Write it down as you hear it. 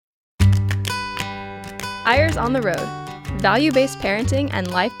Eyres on the Road, value-based parenting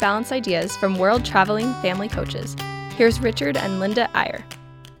and life balance ideas from world-traveling family coaches. Here's Richard and Linda Eyre.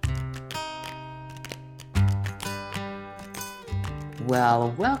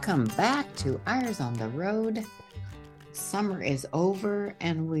 Well, welcome back to Eyres on the Road. Summer is over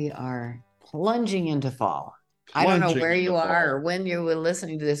and we are plunging into fall. I don't know where you are or when you were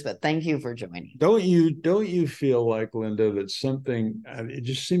listening to this, but thank you for joining. Don't you feel like, Linda, that something, it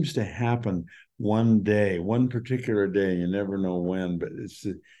just seems to happen one day, one particular day, you never know when, but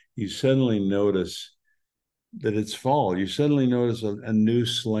you suddenly notice that it's fall. You suddenly notice a new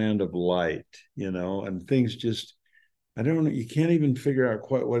slant of light, and things just, I don't know, you can't even figure out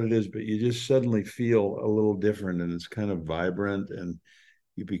quite what it is, but you just suddenly feel a little different, and it's kind of vibrant, and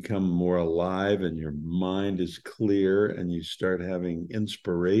you become more alive, and your mind is clear, and you start having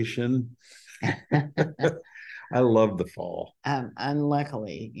inspiration. I love the fall.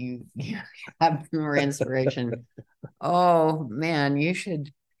 Unluckily, you have more inspiration. Oh man, you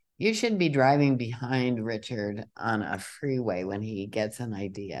should be driving behind Richard on a freeway when he gets an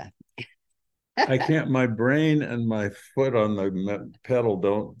idea. I can't, my brain and my foot on the pedal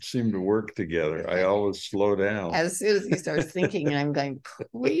don't seem to work together. I always slow down. As soon as he starts thinking, and I'm going,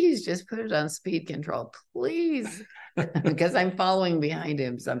 please just put it on speed control, please. Because I'm following behind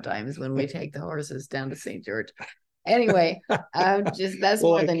him sometimes when we take the horses down to St. George. Anyway, that's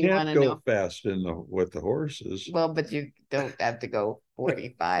more than you want to know. Fast with the horses. Well, but you don't have to go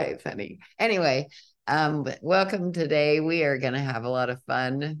 45, honey. Anyway, welcome today. We are going to have a lot of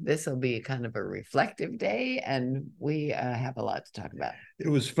fun. This will be kind of a reflective day, and we have a lot to talk about. It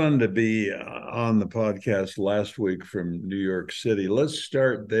was fun to be on the podcast last week from New York City. Let's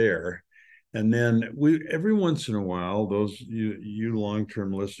start there. And then every once in a while, those you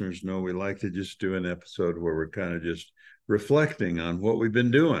long-term listeners know we like to just do an episode where we're kind of just reflecting on what we've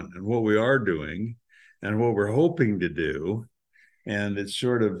been doing and what we are doing and what we're hoping to do. And it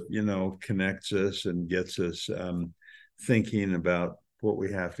sort of, connects us and gets us thinking about what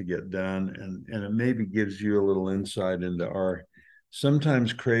we have to get done. And it maybe gives you a little insight into our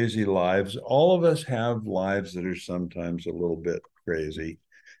sometimes crazy lives. All of us have lives that are sometimes a little bit crazy.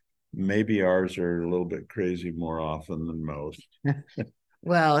 Maybe ours are a little bit crazy more often than most.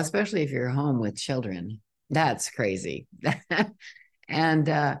 Well, especially if you're home with children, that's crazy.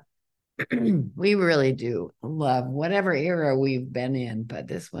 And we really do love whatever era we've been in, but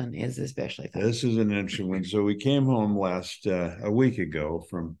this one is especially fun. This is an interesting one. So we came home a week ago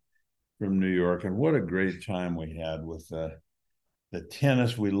from New York, and what a great time we had with the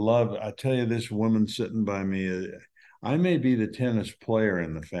tennis. We love. I tell you, this woman sitting by me. I may be the tennis player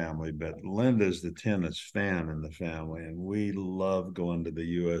in the family, but Linda's the tennis fan in the family, and we love going to the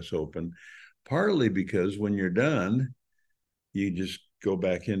U.S. Open, partly because when you're done, you just go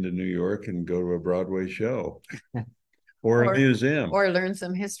back into New York and go to a Broadway show or a museum. Or learn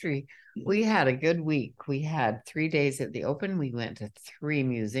some history. We had a good week. We had 3 days at the Open. We went to 3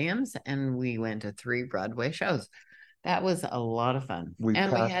 museums, and we went to 3 Broadway shows. That was a lot of fun. We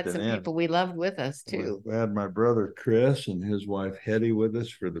had some people we loved with us too. We had my brother Chris and his wife Hetty with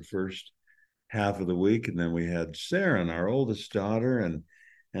us for the first half of the week. And then we had Sarah, our oldest daughter,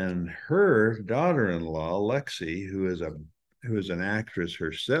 and her daughter-in-law, Lexi, who is an actress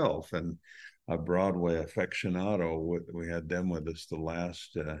herself and a Broadway aficionado. We had them with us the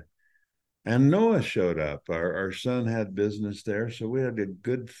last, and Noah showed up. Our son had business there. So we had a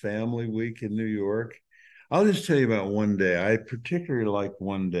good family week in New York. I'll just tell you about one day. I particularly liked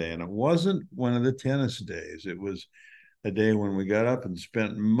one day, and it wasn't one of the tennis days. It was a day when we got up and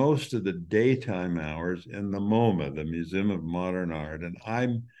spent most of the daytime hours in the MoMA, the Museum of Modern Art. And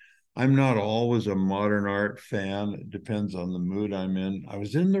I'm not always a modern art fan. It depends on the mood I'm in. I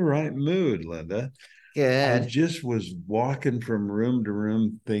was in the right mood, Linda. Good. I just was walking from room to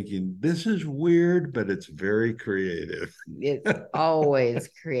room thinking, this is weird, but it's very creative. It's always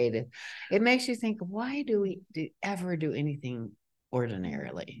creative. It makes you think, why do we ever do anything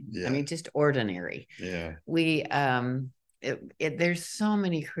ordinarily? Yeah. I mean, just ordinary. Yeah. We, there's so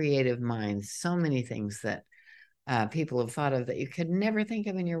many creative minds, so many things that people have thought of that you could never think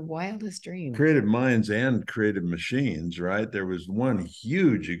of in your wildest dreams. Creative minds and creative machines, right? There was one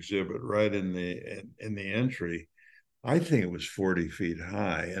huge exhibit right in the entry. I think it was 40 feet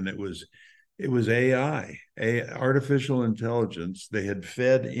high, and it was AI, artificial intelligence. They had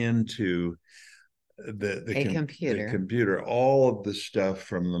fed into the computer all of the stuff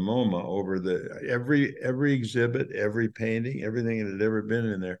from the MoMA over every exhibit, every painting, everything that had ever been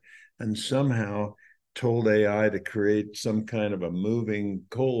in there, and somehow told AI to create some kind of a moving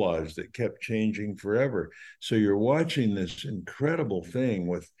collage that kept changing forever. So you're watching this incredible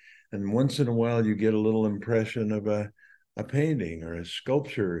thing and once in a while you get a little impression of a painting or a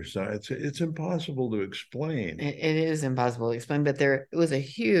sculpture. So it's impossible to explain. It is impossible to explain, but it was a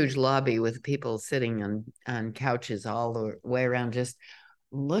huge lobby with people sitting on couches all the way around, just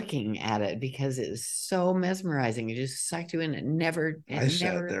looking at it because it was so mesmerizing. It just sucked you in. I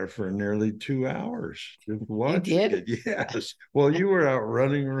sat there for nearly 2 hours just watching it. Yes. Well, you were out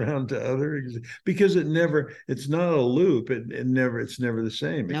running around to because it's not a loop. It's never the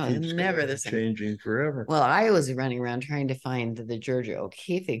same. No, It keeps it's never the same. Changing forever. Well, I was running around trying to find the Georgia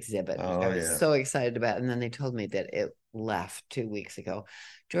O'Keeffe exhibit, which I was so excited about. And then they told me that it left 2 weeks ago.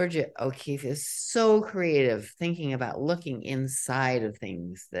 Georgia O'Keeffe is so creative, thinking about looking inside of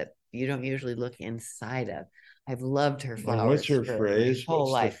things that you don't usually look inside of. I've loved her flowers. What's her phrase?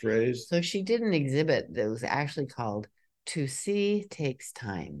 What's the phrase? So she did an exhibit that was actually called "To See Takes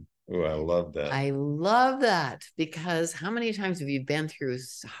Time." Oh, I love that. I love that, because how many times have you been through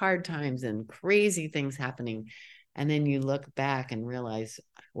hard times and crazy things happening, and then you look back and realize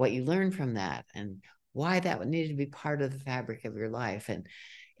what you learned from that and why that needed to be part of the fabric of your life. And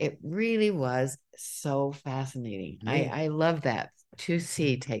it really was so fascinating. Yeah. I love that. To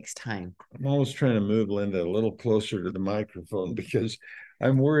see takes time. I'm always trying to move Linda a little closer to the microphone because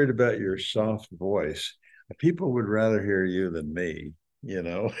I'm worried about your soft voice. People would rather hear you than me, you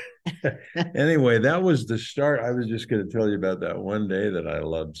know. Anyway, that was the start. I was just going to tell you about that one day that I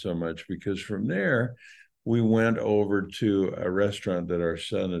loved so much, because from there we went over to a restaurant that our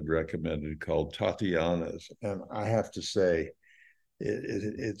son had recommended called Tatiana's. And I have to say,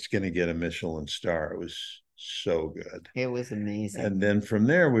 it's going to get a Michelin star. It was so good. It was amazing. And then from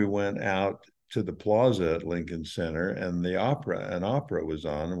there, we went out to the plaza at Lincoln Center, and an opera was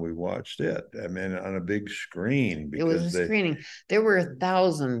on, and we watched it. I mean, on a big screen. It was a screening. There were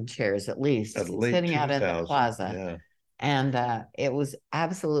 1,000 chairs at least sitting out at the plaza. Yeah. And it was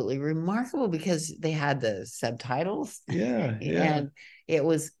absolutely remarkable because they had the subtitles. Yeah. And it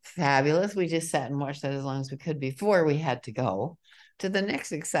was fabulous. We just sat and watched that as long as we could before we had to go to the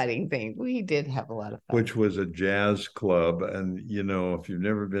next exciting thing. We did have a lot of fun. Which was a jazz club. And, you know, if you've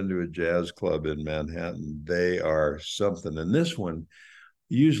never been to a jazz club in Manhattan, they are something. And this one,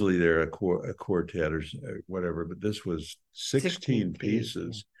 usually they're a quartet or whatever, but this was 16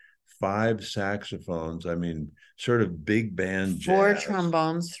 pieces, 5 saxophones. I mean, sort of big band jazz. 4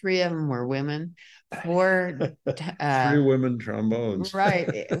 trombones, 3 of them were women. 3 women trombones. Right.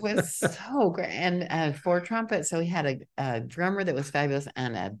 It was so great. And 4 trumpets. So we had a drummer that was fabulous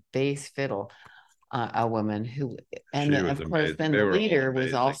and a bass fiddle, a woman who, and then, of course, amazing. Then the leader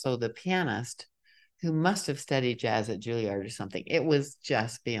was also the pianist, who must have studied jazz at Juilliard or something. It was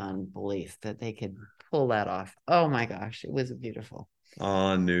just beyond belief that they could pull that off. Oh my gosh, it was beautiful.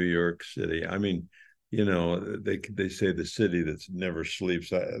 New York City. I mean, you know, they say the city that never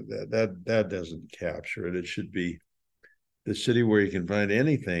sleeps. That doesn't capture it. It should be the city where you can find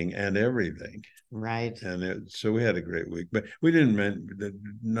anything and everything. Right. And so we had a great week, but we didn't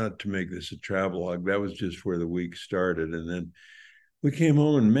not to make this a travelogue. That was just where the week started, and then we came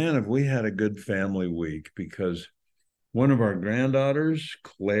home, and man, have we had a good family week, because one of our granddaughters,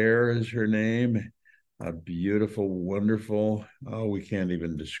 Claire is her name, a beautiful, wonderful, we can't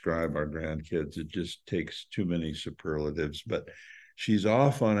even describe our grandkids. It just takes too many superlatives, but she's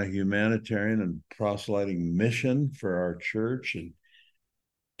off on a humanitarian and proselyting mission for our church. And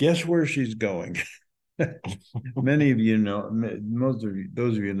guess where she's going? Many of you know,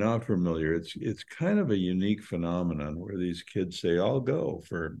 those of you not familiar, it's kind of a unique phenomenon where these kids say, I'll go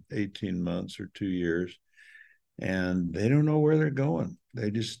for 18 months or 2 years, and they don't know where they're going.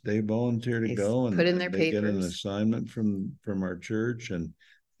 They volunteer to go, and put in their papers. Get an assignment from our church, and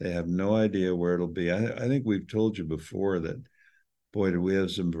they have no idea where it'll be. I think we've told you before that, boy, do we have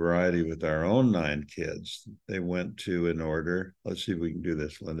some variety with our own 9 kids. They went to, in order, let's see if we can do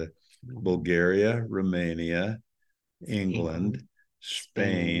this, Linda: Bulgaria, Romania, England,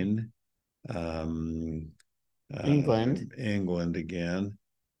 Spain, England again,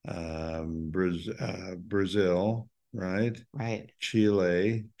 Brazil, right?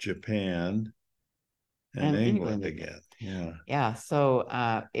 Chile, Japan, and England again. Yeah. So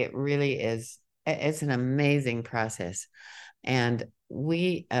it really is. It's an amazing process, and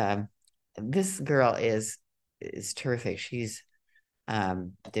we. This girl is terrific. She's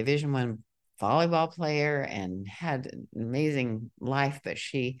Division I volleyball player and had an amazing life, but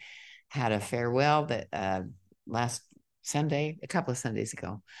she had a farewell that last Sunday, a couple of Sundays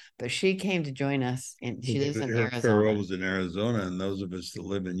ago, but she came to join us, and she lives in Her Arizona. farewell was in Arizona, and those of us that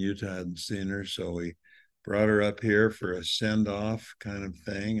live in Utah hadn't seen her, so we brought her up here for a send-off kind of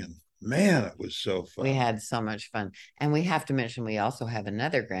thing, and man, it was so fun. We had so much fun. And we have to mention, we also have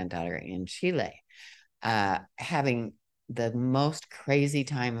another granddaughter in Chile, having the most crazy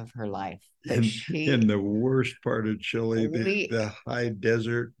time of her life. In the worst part of Chile, the high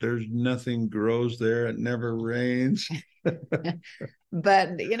desert, there's nothing grows there. It never rains. But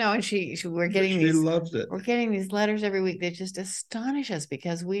and she loves it. We're getting these letters every week that just astonish us,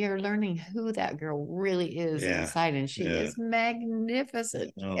 because we are learning who that girl really is inside, and she is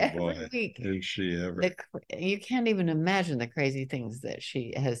magnificent every week. Is she ever? You can't even imagine the crazy things that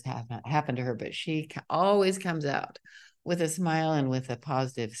she has happened to her, but she always comes out with a smile and with a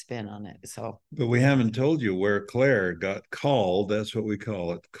positive spin on it. But we haven't told you where Claire got called. That's what we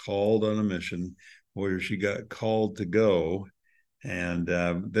call it, called on a mission, where she got called to go. And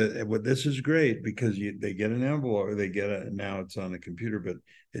this is great, because they get an envelope, or they get now it's on a computer, but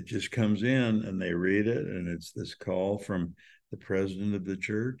it just comes in and they read it, and it's this call from the president of the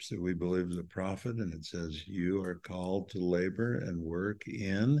church that we believe is a prophet, and it says, "You are called to labor and work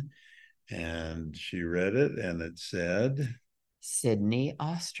in," and she read it, and it said, "Sydney,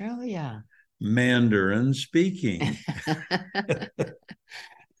 Australia. Mandarin speaking."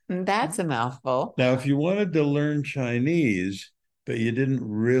 That's a mouthful. Now, if you wanted to learn Chinese, but you didn't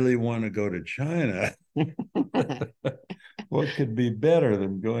really want to go to China, what could be better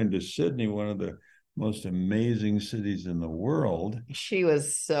than going to Sydney, one of the most amazing cities in the world? She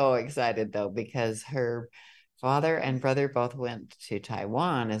was so excited, though, because her father and brother both went to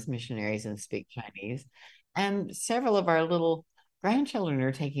Taiwan as missionaries and speak Chinese. And several of our little grandchildren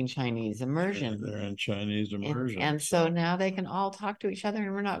are taking Chinese immersion. They're in Chinese immersion. And so now they can all talk to each other,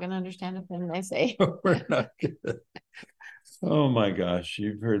 and we're not going to understand a thing they say. We're not good. Oh my gosh,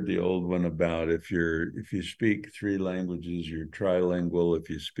 you've heard the old one about if you speak 3 languages, you're trilingual. If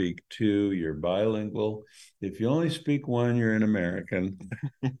you speak 2, you're bilingual. If you only speak 1, you're an American.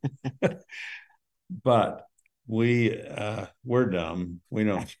 But we're dumb. We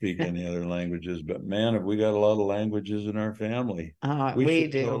don't speak any other languages, but man, have we got a lot of languages in our family.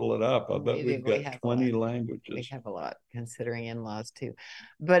 We should total it up. I bet we've got 20 languages. We have a lot, considering in-laws too.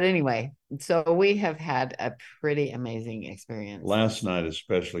 But anyway, so we have had a pretty amazing experience. Last night,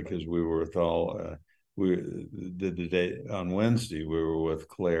 especially, because we were with all, we did the day on Wednesday, we were with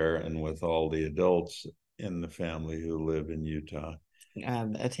Claire and with all the adults in the family who live in Utah.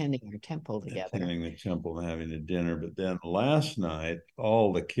 Attending our temple together. Attending the temple and having a dinner. But then last night,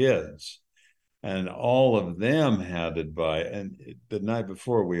 all the kids and all of them had advice. And the night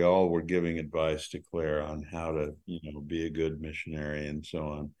before, we all were giving advice to Claire on how to, be a good missionary and so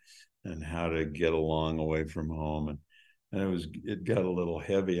on, and how to get along away from home. And it got a little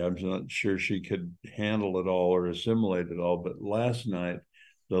heavy. I'm not sure she could handle it all or assimilate it all. But last night,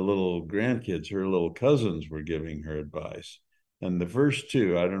 the little grandkids, her little cousins, were giving her advice. And the first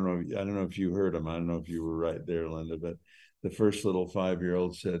 2, I don't know if you heard them. I don't know if you were right there, Linda, but the first little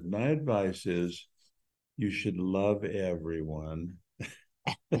 5-year-old said, "My advice is you should love everyone."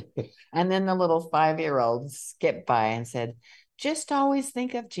 And then the little 5-year-old skipped by and said, "Just always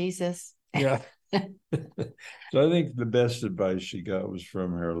think of Jesus." Yeah. So I think the best advice she got was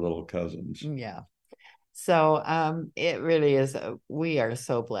from her little cousins. Yeah. So it really is. We are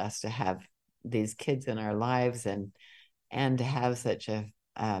so blessed to have these kids in our lives, and to have such an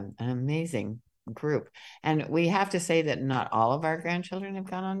amazing group. And we have to say that not all of our grandchildren have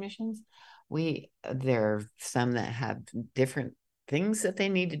gone on missions. There are some that have different things that they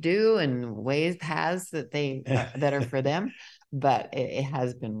need to do, and paths that are for them. But it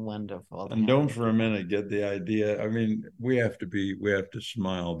has been wonderful. And don't for a minute get the idea. I mean, we have to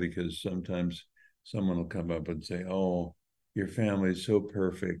smile, because sometimes someone will come up and say, "Oh, your family is so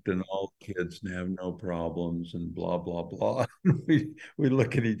perfect and all kids have no problems," and blah, blah, blah. we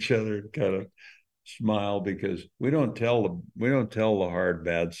look at each other and kind of smile, because we don't tell the hard,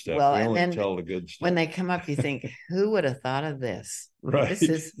 bad stuff. Well, we only tell the good stuff. When they come up, you think, who would have thought of this? Right.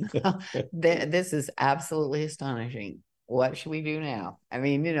 This is absolutely astonishing. What should we do now? I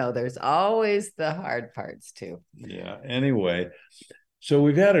mean, there's always the hard parts too. Yeah. Anyway, so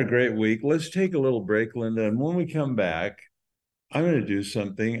we've had a great week. Let's take a little break, Linda. And when we come back, I'm going to do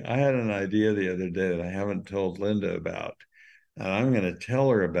something. I had an idea the other day that I haven't told Linda about, and I'm going to tell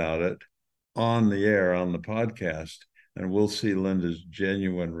her about it on the air, on the podcast, and we'll see Linda's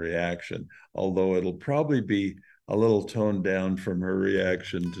genuine reaction, although it'll probably be a little toned down from her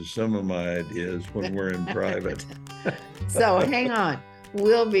reaction to some of my ideas when we're in private. So hang on.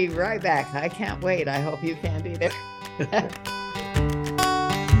 We'll be right back. I can't wait. I hope you can't either.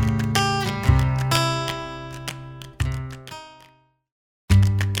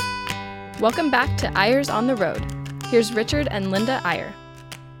 Welcome back to Eyres on the Road. Here's Richard and Linda Eyre.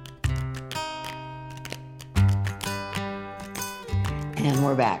 And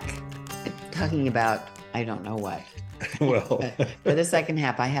we're back talking about, I don't know what. Well, for the second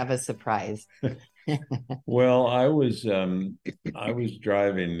half, I have a surprise. Well, I was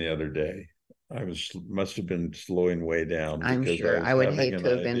driving the other day. Must have been slowing way down. I'm sure. I would hate to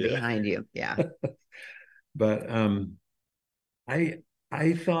have been behind you. Yeah. But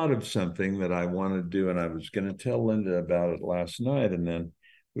I thought of something that I wanted to do, and I was going to tell Linda about it last night, and then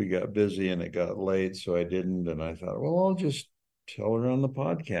we got busy and it got late, so I didn't. And I thought, well, I'll just tell her on the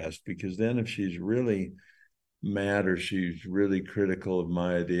podcast, because then if she's really mad or she's really critical of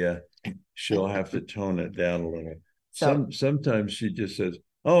my idea, she'll have to tone it down a little. Sometimes she just says,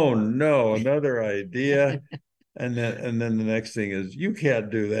 "Oh no, another idea," and then the next thing is, "You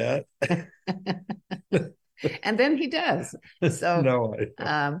can't do that." And then he does. So no,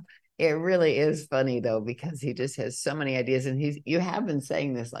 it really is funny though, because he just has so many ideas, and you have been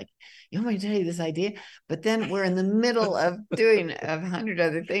saying this, like, you want me to tell you this idea, but then we're in the middle of doing 100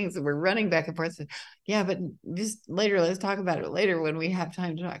 other things, and we're running back and forth. Yeah, but just later, let's talk about it later when we have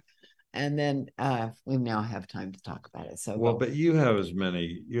time to talk. And then we now have time to talk about it. So well, but you have as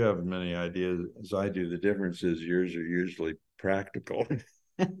many ideas as I do. The difference is yours are usually practical.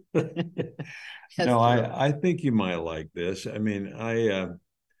 No, I think you might like this. I mean,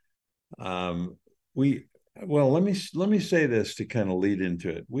 let me say this to kind of lead into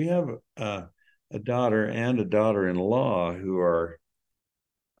it. We have a daughter and a daughter-in-law who are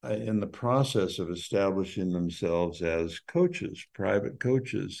in the process of establishing themselves as coaches, private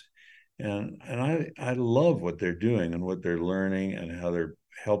coaches. And I love what they're doing and what they're learning and how they're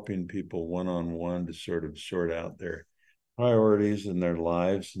helping people one-on-one to sort of sort out their priorities in their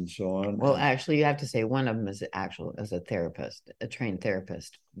lives and so on. Well, actually, you have to say one of them is a therapist, a trained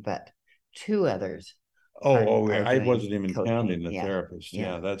therapist, but two others. I wasn't even counting the therapist.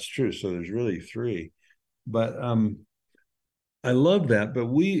 Yeah, that's true. So there's really three. But I love that. But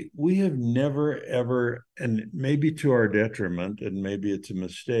we have never, ever, and maybe to our detriment, and maybe it's a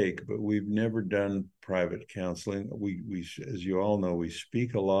mistake, but we've never done private counseling. We as you all know, we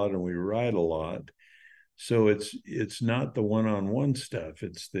speak a lot and we write a lot. So it's not the one-on-one stuff.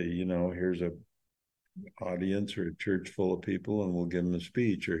 It's the, here's a audience or a church full of people and we'll give them a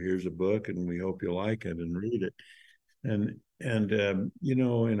speech, or here's a book and we hope you like it and read it. And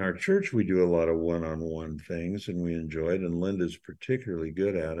in our church, we do a lot of one-on-one things and we enjoy it. And Linda's particularly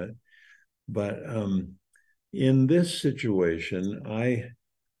good at it. But in this situation, I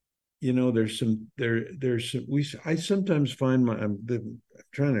sometimes find I'm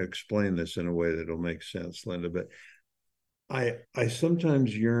trying to explain this in a way that'll make sense, Linda, but I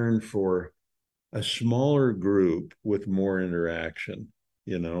sometimes yearn for a smaller group with more interaction,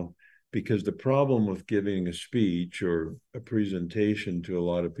 because the problem with giving a speech or a presentation to a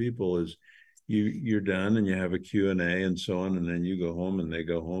lot of people is you're done and you have a Q&A and so on, and then you go home and they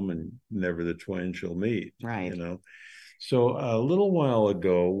go home and never the twain shall meet, right? So a little while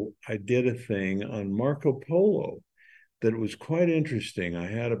ago, I did a thing on Marco Polo that was quite interesting. I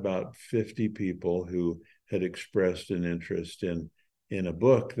had about 50 people who had expressed an interest in a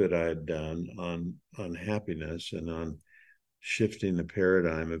book that I had done on happiness and on shifting the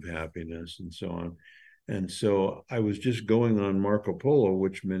paradigm of happiness and so on. And so I was just going on Marco Polo,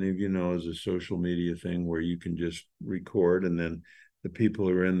 which many of you know is a social media thing where you can just record, and then the people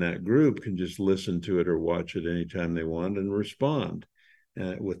who are in that group can just listen to it or watch it anytime they want and respond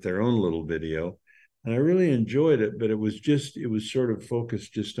with their own little video. And I really enjoyed it, but it was sort of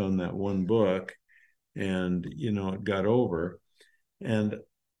focused just on that one book, and it got over. And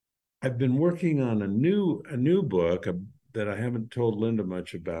I've been working on a new book that I haven't told Linda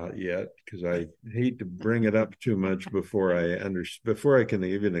much about yet, because I hate to bring it up too much before I can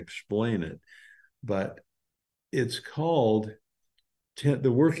even explain it. But it's called,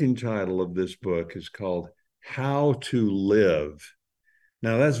 the working title of this book is called How to Live.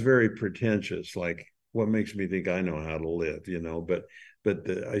 Now that's very pretentious, like what makes me think I know how to live, but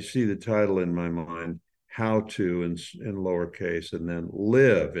I see the title in my mind, how to in lowercase, and then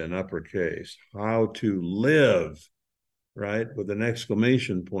live in uppercase, how to live, right, with an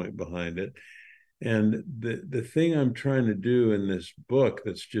exclamation point behind it. And the thing I'm trying to do in this book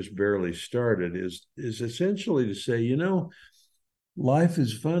that's just barely started is essentially to say, life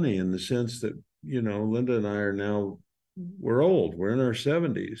is funny in the sense that, Linda and I we're old, we're in our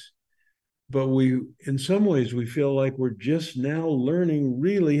 70s, but in some ways we feel like we're just now learning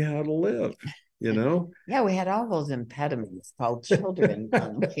really how to live. you know? Yeah, we had all those impediments called children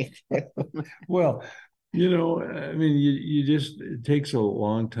on the way through. Well, I mean, you just, it takes a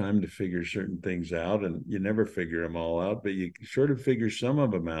long time to figure certain things out, and you never figure them all out, but you sort of figure some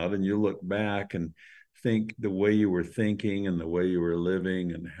of them out, and you look back and think the way you were thinking and the way you were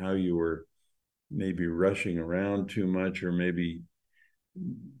living and how you were maybe rushing around too much, or maybe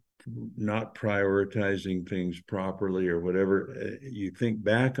not prioritizing things properly or whatever. You think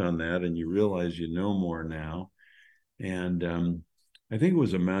back on that and you realize you know more now. And I think it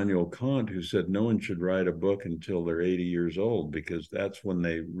was Immanuel Kant who said no one should write a book until they're 80 years old, because that's when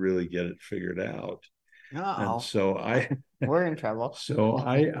they really get it figured out. Uh-oh. And so we're in trouble. So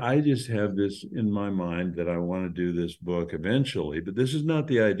I just have this in my mind that I want to do this book eventually, but this is not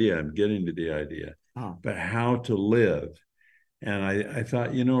the idea. I'm getting to the idea, but how to live. And I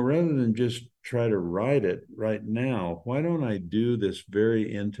thought, rather than just try to write it right now, why don't I do this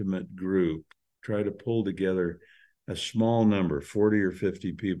very intimate group, try to pull together a small number, 40 or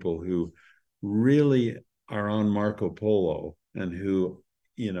 50 people who really are on Marco Polo, and who,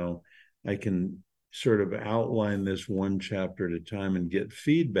 I can sort of outline this one chapter at a time and get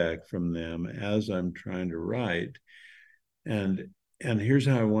feedback from them as I'm trying to write. And here's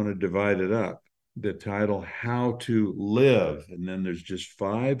how I want to divide it up. The title, How to Live, and then there's just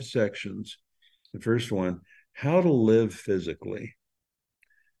 5 sections. The first one, how to live physically,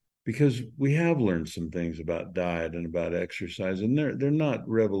 because we have learned some things about diet and about exercise, and they're not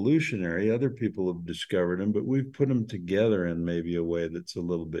revolutionary. Other people have discovered them, but we've put them together in maybe a way that's a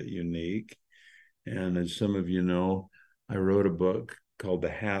little bit unique. And as some of you know, I wrote a book called The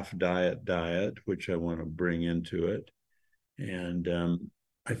Half Diet Diet, which I want to bring into it. And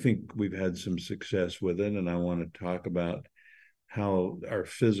I think we've had some success with it. And I want to talk about how our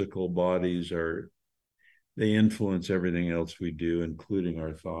physical bodies they influence everything else we do, including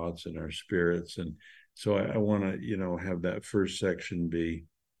our thoughts and our spirits. And so I want to, have that first section be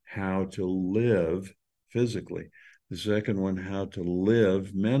how to live physically. The second one, how to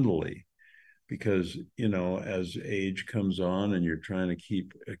live mentally. Because, as age comes on and you're trying to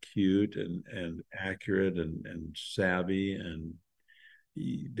keep acute and accurate and savvy, and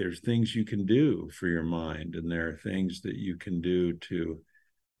there's things you can do for your mind, and there are things that you can do to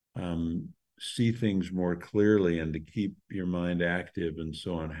see things more clearly and to keep your mind active and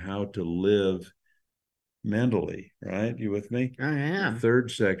so on. How to live mentally, right? You with me? I am. The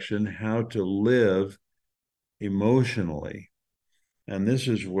third section, how to live emotionally. And this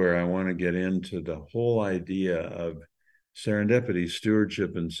is where I want to get into the whole idea of serendipity,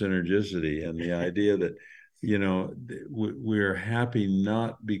 stewardship, and synergisticity, and the idea that, we're happy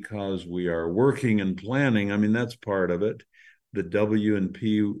not because we are working and planning. I mean, that's part of it. The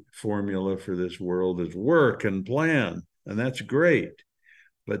W&P formula for this world is work and plan, and that's great.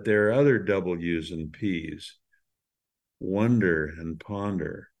 But there are other W's and P's: wonder and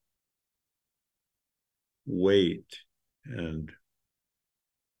ponder, wait and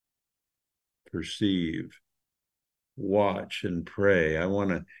perceive, watch and pray. I want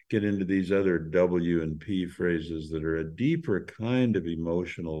to get into these other W and P phrases that are a deeper kind of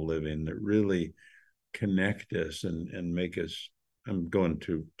emotional living that really connect us and make us. I'm going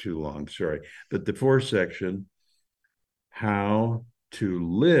too long, sorry. But the fourth section, how to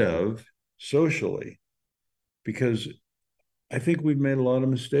live socially, because I think we've made a lot of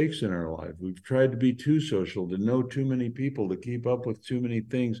mistakes in our life. We've tried to be too social, to know too many people, to keep up with too many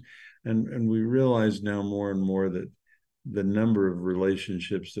things. And we realize now more and more that the number of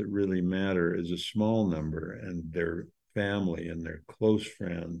relationships that really matter is a small number, and they're family and they're close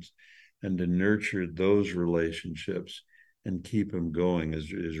friends. And to nurture those relationships and keep them going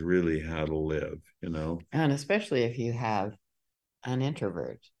is really how to live, And especially if you have an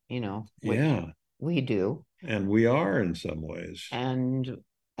introvert, which we do. And we are in some ways. And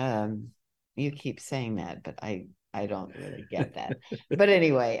you keep saying that, but I don't really get that. But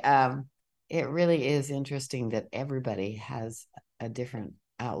anyway, it really is interesting that everybody has a different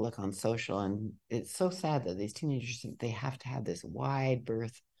outlook on social. And it's so sad that these teenagers, they have to have this wide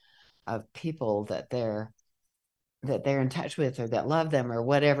berth of people that they're in touch with, or that love them, or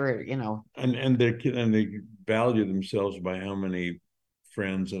whatever, And they value themselves by how many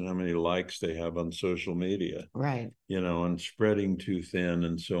friends and how many likes they have on social media, right? And spreading too thin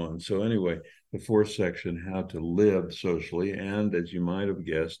and so on. So anyway, the fourth section, how to live socially, and as you might have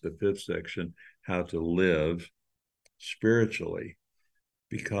guessed, the fifth section, how to live spiritually,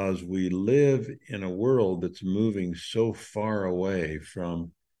 because we live in a world that's moving so far away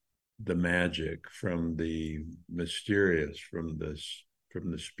from the magic, from the mysterious, from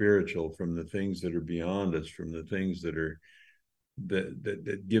the spiritual, from the things that are beyond us, from the things that are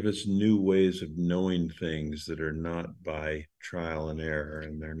that give us new ways of knowing things that are not by trial and error,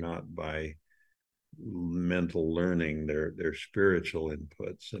 and they're not by mental learning. They're spiritual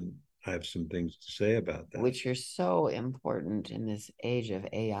inputs, and I have some things to say about that, which are so important in this age of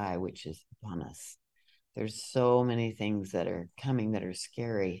AI, which is upon us. There's so many things that are coming that are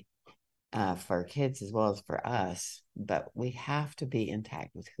scary for kids as well as for us, but we have to be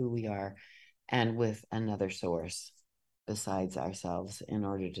intact with who we are and with another source besides ourselves in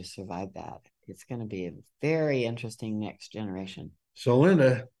order to survive that. It's going to be a very interesting next generation. So,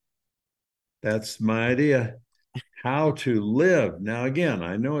 Linda, that's my idea. How to live. Now, again,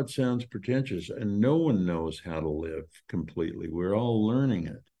 I know it sounds pretentious, and no one knows how to live completely. We're all learning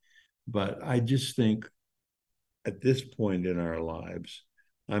it. But I just think at this point in our lives,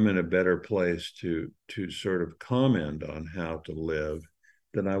 I'm in a better place to sort of comment on how to live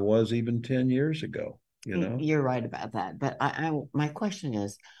than I was even 10 years ago. You know, you're right about that. But my question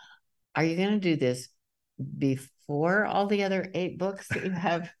is, are you going to do this before all the other 8 books that you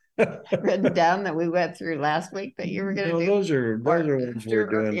have written down that we went through last week that you were going to do? Those are ones we're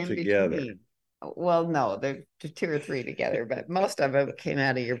doing together. Between? Well, no, they're 2 or 3 together, but most of them came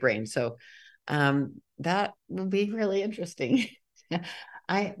out of your brain. So that will be really interesting.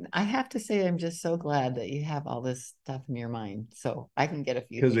 I have to say, I'm just so glad that you have all this stuff in your mind, so I can get a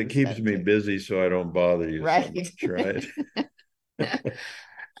few. Because it keeps me busy, so I don't bother you right. so much, right?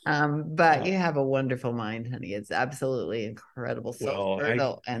 But you have a wonderful mind, honey. It's absolutely incredible, so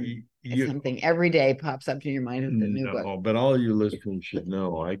fertile, and something every day pops up to your mind with a new book. But all you listeners should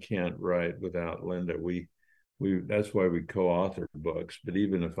know, I can't write without Linda. We that's why we co-author books. But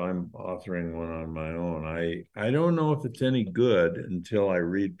even if I'm authoring one on my own, I don't know if it's any good until I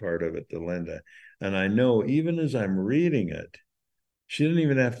read part of it to Linda. And I know even as I'm reading it, she didn't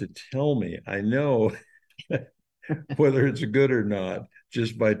even have to tell me. I know whether it's good or not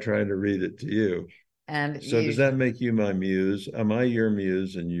just by trying to read it to you. And so does that make you my muse? Am I your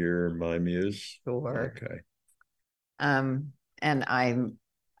muse and you're my muse? Sure. Okay. And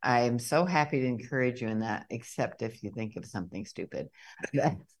I'm so happy to encourage you in that, except if you think of something stupid.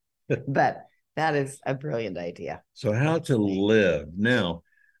 But that is a brilliant idea. So how to live. Now,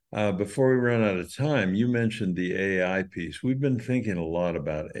 before we run out of time, you mentioned the AI piece. We've been thinking a lot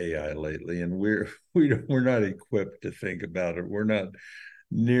about AI lately, and we're not equipped to think about it. We're not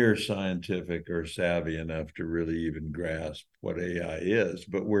near scientific or savvy enough to really even grasp what AI is,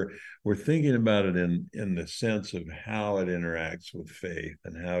 but we're thinking about it in the sense of how it interacts with faith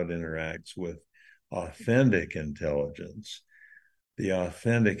and how it interacts with authentic intelligence, the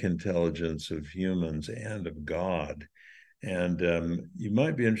authentic intelligence of humans and of God. And you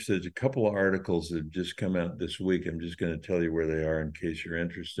might be interested. There's a couple of articles that have just come out this week. I'm just going to tell you where they are in case you're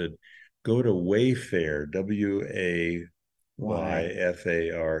interested. Go to Wayfare,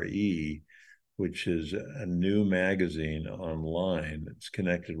 WAYFARE, which is a new magazine online. It's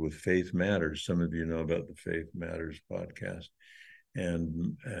connected with Faith Matters. Some of you know about the Faith Matters podcast.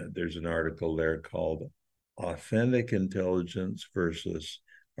 And there's an article there called Authentic Intelligence versus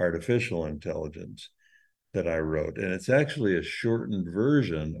Artificial Intelligence that I wrote. And it's actually a shortened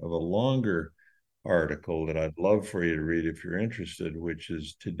version of a longer article that I'd love for you to read if you're interested, which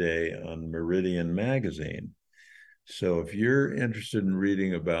is today on Meridian Magazine. So if you're interested in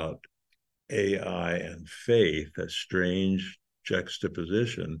reading about AI and faith, a strange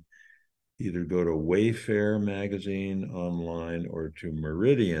juxtaposition, either go to Wayfare Magazine online or to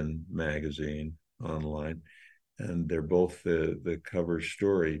Meridian Magazine online. And they're both the cover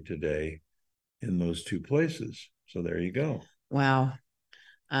story today in those 2 places. So there you go. Wow.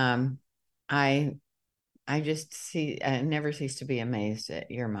 I just I never cease to be amazed at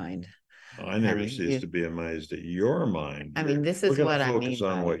your mind. I never cease to be amazed at your mind. I mean, this is what I mean. Focus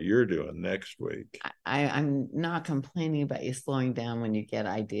on what you're doing next week. I'm not complaining about you slowing down when you get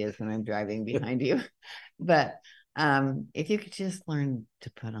ideas when I'm driving behind you, but if you could just learn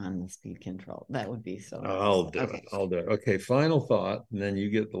to put on the speed control, that would be so nice. I'll do it. Okay, final thought, and then you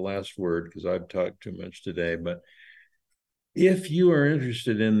get the last word because I've talked too much today. But if you are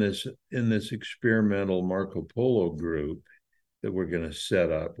interested in this experimental Marco Polo group that we're going to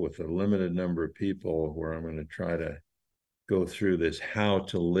set up with a limited number of people, where I'm going to try to go through this how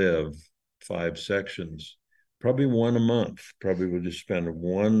to live 5 sections, probably one a month. Probably we'll just spend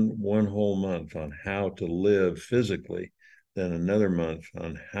one whole month on how to live physically, then another month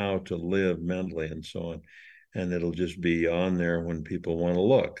on how to live mentally, and so on. And it'll just be on there when people want to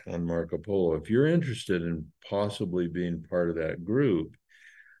look on Marco Polo. If you're interested in possibly being part of that group,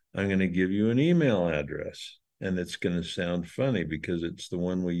 I'm going to give you an email address. And it's going to sound funny because it's the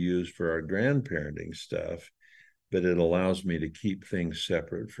one we use for our grandparenting stuff. but it allows me to keep things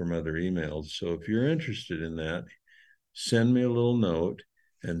separate from other emails. So if you're interested in that, send me a little note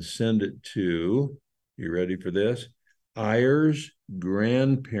and send it to, you ready for this? Eyres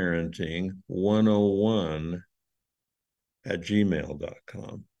Grandparenting 101 at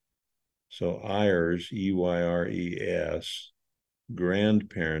gmail.com. So Eyres, Eyres,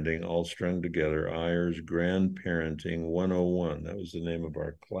 Grandparenting, all strung together, Eyres Grandparenting 101. That was the name of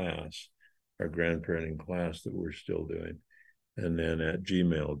our class, our grandparenting class that we're still doing. And then at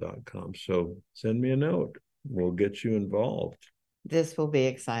gmail.com. So send me a note. We'll get you involved. This will be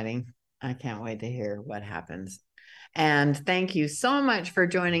exciting. I can't wait to hear what happens. And thank you so much for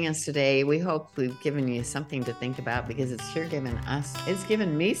joining us today. We hope we've given you something to think about, because it's sure it's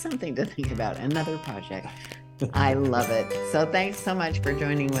given me something to think about, another project. I love it. So thanks so much for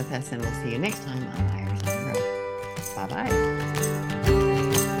joining with us, and we'll see you next time on Eyres on the Road. Bye-bye.